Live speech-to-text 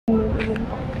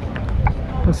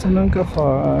Pasonanca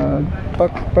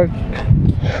pag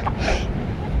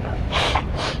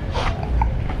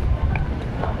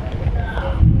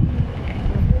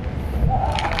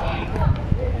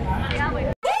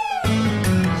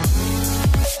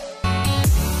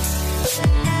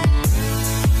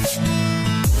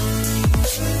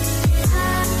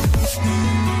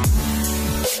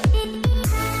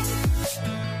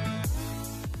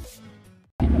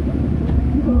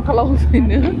Kalausin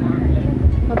niya.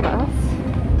 Mataas.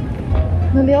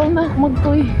 Naliyaw na ako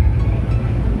magtoy.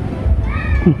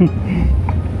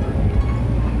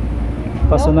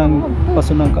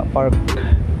 Pasonanca Park.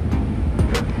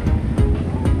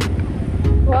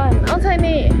 Juan, ang sa'yo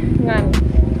ni Ngan.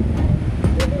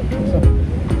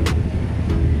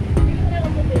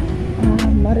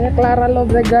 Maria Clara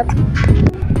Lobregat.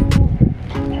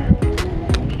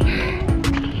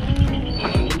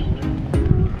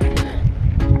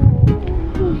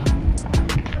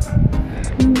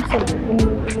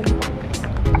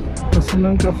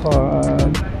 Pasonanca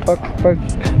pag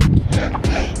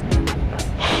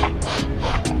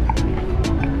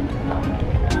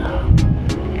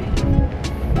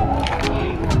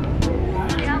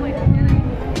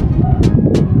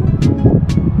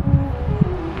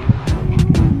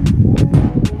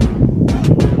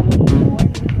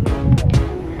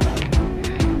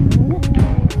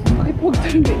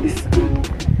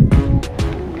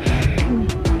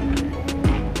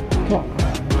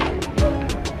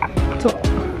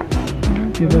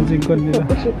ipansin ko nila.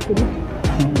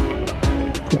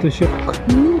 Photoshoot.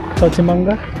 Tawag si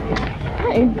Mangga?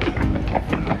 Kain.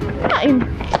 Kain.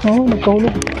 Oo,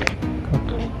 nagkahulog.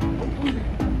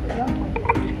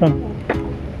 I'm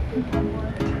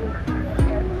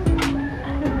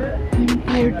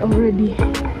tired already.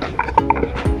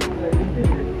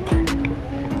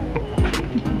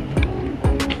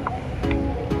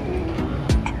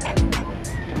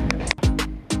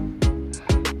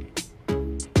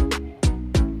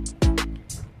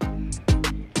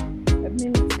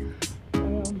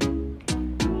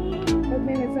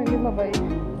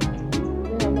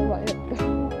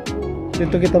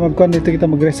 Dito kita magkuhan, dito kita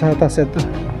mag-rest sa atas ito.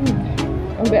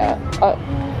 Ambi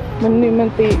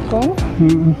mani-manti ko.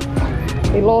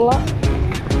 Ilola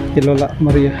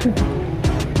Maria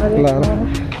Clara.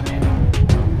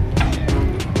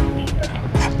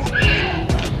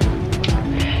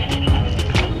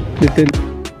 Dito.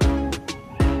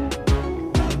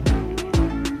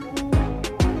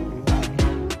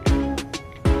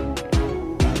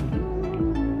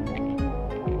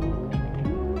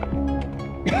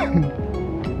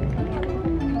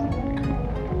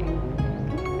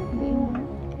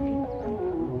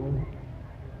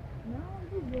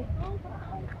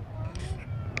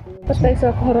 Patay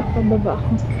sa harap ng baba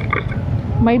ako.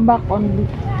 May back only.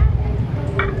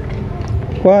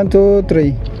 1, 2,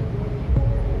 3.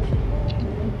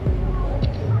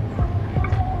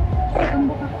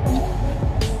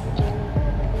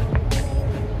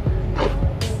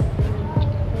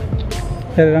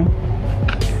 Kaya lang.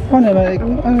 Ano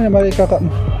na mali kakak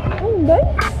mo? Hindi.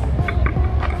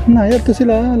 Nayat to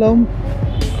sila, alam.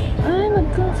 Ay,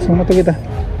 nagkasi. Saan mo to kita?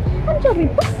 Anjari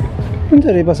pa?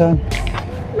 Anjari pa saan?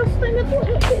 Last time na to,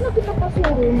 hindi na kita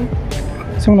pasurin.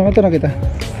 Saan na ito na kita?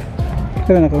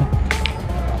 Kailan ako?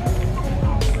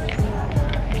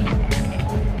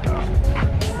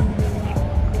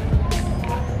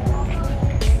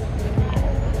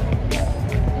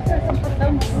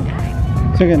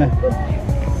 Sige na.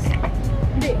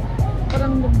 Hindi,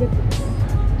 parang nagbit.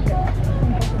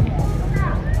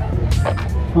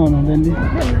 Oo na, Dandy.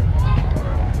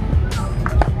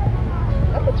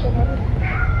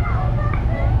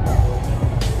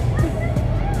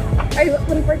 Ay,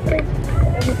 report.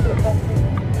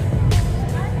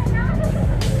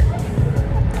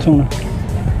 Saan na?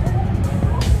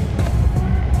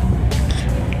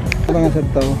 Ito nga sa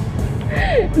tao.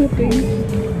 Okay.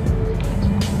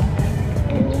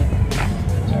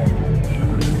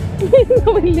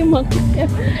 May 5 ko siya.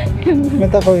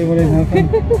 Matakawin mo rin ako.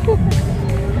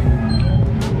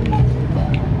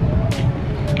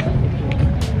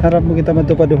 Harap mo kita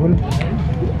matupaduhon.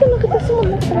 Dito na kita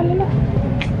sumunod. Marami na.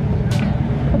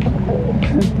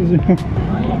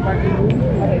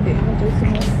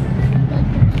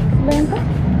 Bayan ka?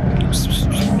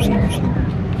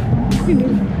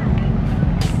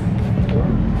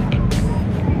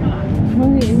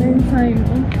 Mangi na yung sign.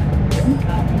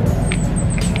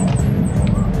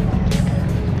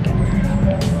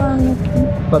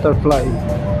 Butterfly.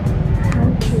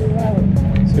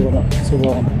 Suwa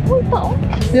ko. Uy, tao.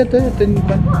 Ito yung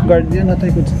guardian na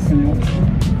tayo sa kanya.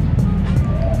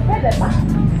 Pwede pa?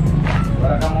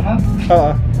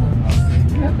 Oo.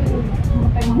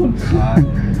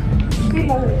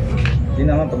 Hindi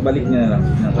naman, pagbalik niya na lang.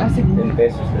 Ah, sige. 10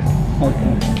 pesos.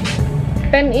 Okay.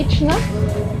 10 each na?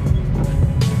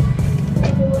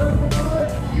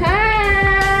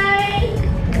 Hi!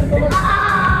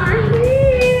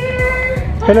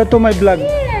 Hello to my vlog.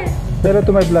 Hello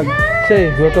to my vlog.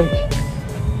 Say, welcome.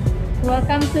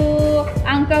 Welcome to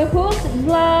Uncle Hook's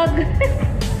vlog.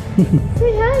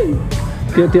 Say hi.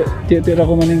 Tiyo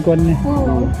ako maningkwan niya.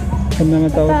 Oo. Ano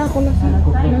naman tao? Ako na sa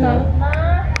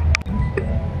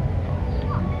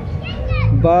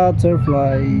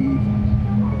Butterfly.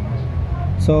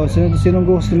 So, sinong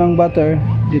gusto ng butter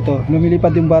dito?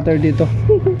 Lumilipad yung butter dito.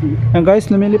 Yan guys,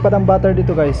 lumilipad ang butter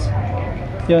dito guys.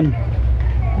 Yan.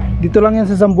 Dito lang yan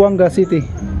sa Zamboanga City.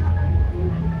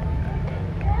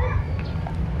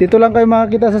 Dito lang kayo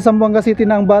makakita sa Zamboanga City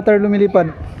na ang butter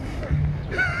lumilipad.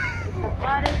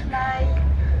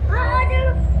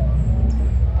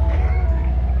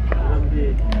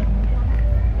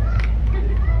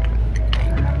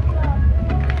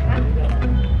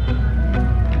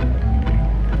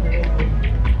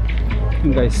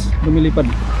 Yan guys, lumilipad.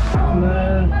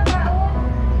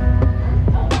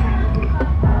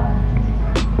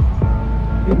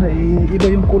 Yun na, iba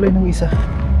yung kulay ng isa.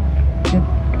 Yan,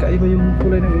 kaiba yung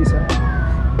kulay ng isa.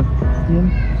 Yan,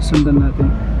 sundan natin.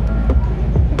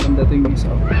 Maganda ito yung isa.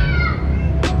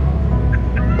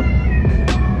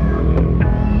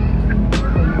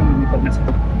 Lumilipad na siya.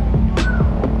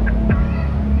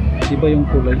 Iba yung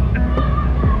kulay.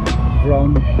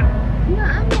 Brown.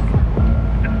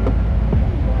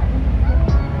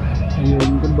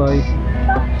 Ayun, goodbye.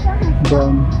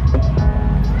 Brown.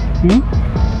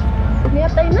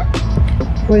 Niyatay na?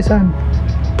 Uy, saan?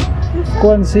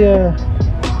 Kuhan siya.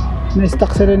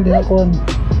 Na-stuck siya rin diha, kuhan.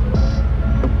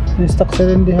 Na-stuck siya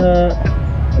rin diha.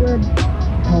 Word.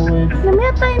 Okay.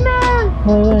 Namiyatay na!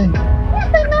 Okay.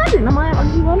 Niyatay na! Di na mga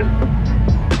kagiwan.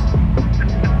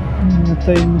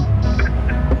 Natay na.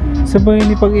 Sabay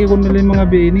ni pag-iwan nila yung mga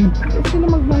bini. Sino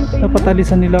magbantay na?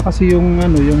 Napatalisan nila kasi yung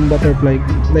ano, yung butterfly.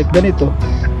 Like ganito.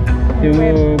 Yung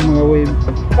mga wave.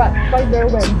 Spider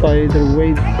web. Spider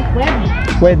wave. Web.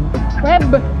 Web. Web.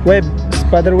 Web.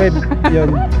 Spider web.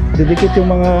 Yun. Didikit yung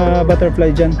mga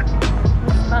butterfly dyan.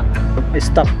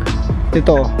 Stuck.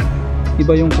 Ito.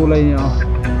 Iba yung kulay niya. Oh.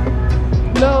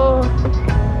 Low.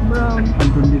 Brown.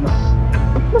 Andun din. Oh.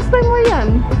 Last time mo yan.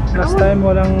 Last time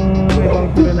walang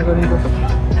ibang kulay na ganito.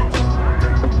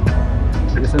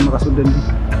 Hindi kasi makasundan din.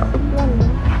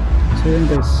 So yun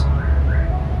guys.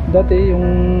 Dati yung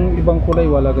ibang kulay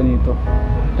wala ganito.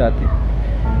 Dati.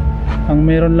 Ang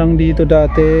meron lang dito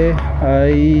dati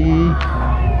ay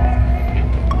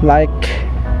like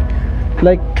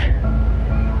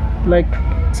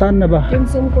saan na ba? Yung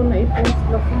zoom ko na i-post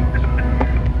lang.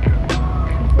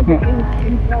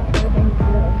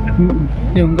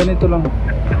 Yung ganito lang.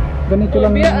 Ganito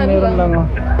lang yung meron lang. Oh.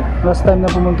 Last time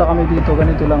na pumunta kami dito,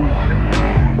 ganito lang.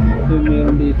 Yung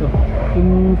meron dito.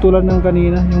 Yung tulad ng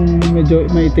kanina, yung medyo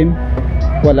maitim.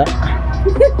 Wala.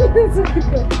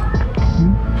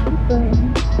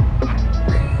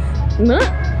 Na?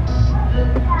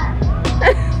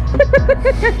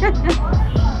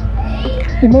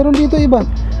 Meron dito iba.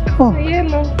 Oh, May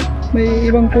yellow. may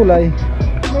ibang kulay.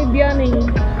 May biyaning.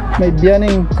 May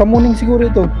biyaning. Kamuning siguro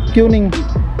ito. Kuning.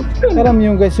 Alam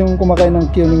niyo guys yung kumakain ng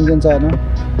kuning dyan sa ano?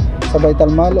 Sa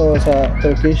Vital Mall o sa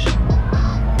Turkish.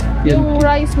 Yan. Yung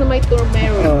rice na may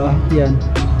turmeric. Yan.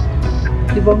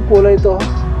 Ibang kulay ito.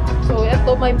 So,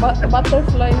 ito may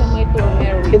butterfly na may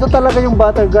turmeric. Ito talaga yung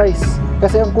butter guys.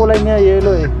 Kasi ang kulay niya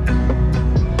yellow eh.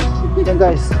 Yan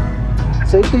guys.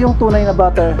 So ito yung tunay na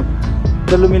butter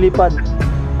na lumilipad.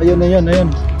 Ayun na yun, ayun.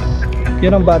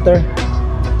 Yun ang butter.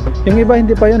 Yung iba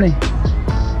hindi pa yun eh.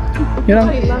 Yun ang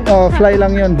fly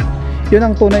lang yun. Yun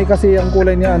ang tunay kasi ang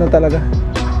kulay niya ano talaga.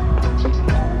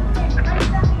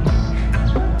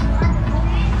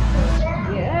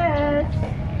 Yes.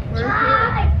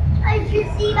 I can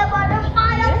see the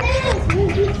butterfly on this.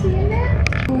 Did you see that?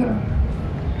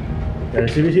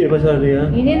 Sibisi ba sa niya?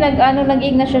 Ini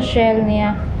nag-ig na siya shell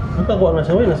niya. Ang tago na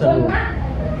sa way nasa loob.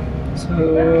 So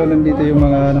nandito yung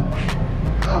mga ano.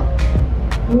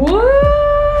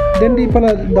 What? Then di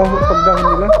pala pagdahon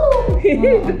nila.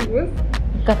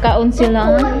 Kakaon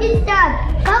sila. What is that?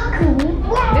 Cocoon?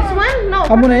 This one? No.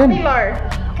 Amo na yan. Pillar.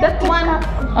 That one.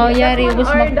 Oh, yari That one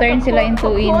ubos are mag-turn the sila into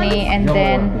cocoons. ini and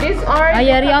then These are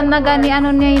yari on na gani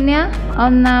ano niya niya?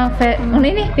 On na ano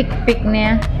ini pick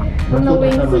niya. na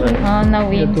wings. On na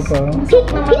Ito wings. pa.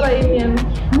 Namatay yan.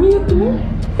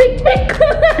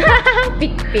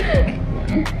 Pick.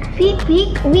 Peep,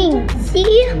 peep, wing.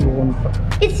 See? Buwan pa.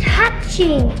 It's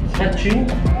hatching. Hatching?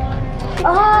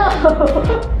 Oh!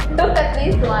 Look at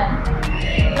this one.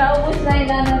 Naubos na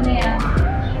yung ano niya.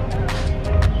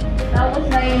 Naubos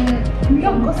na yung...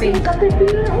 Yung kasi yung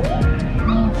caterpillar.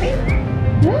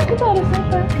 Yeah, kita harus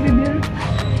apa? Bibir.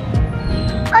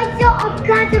 I saw a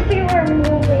caterpillar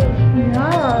moving.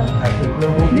 Yeah.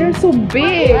 They're so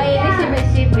big. Ay, ini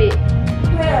si Sibi.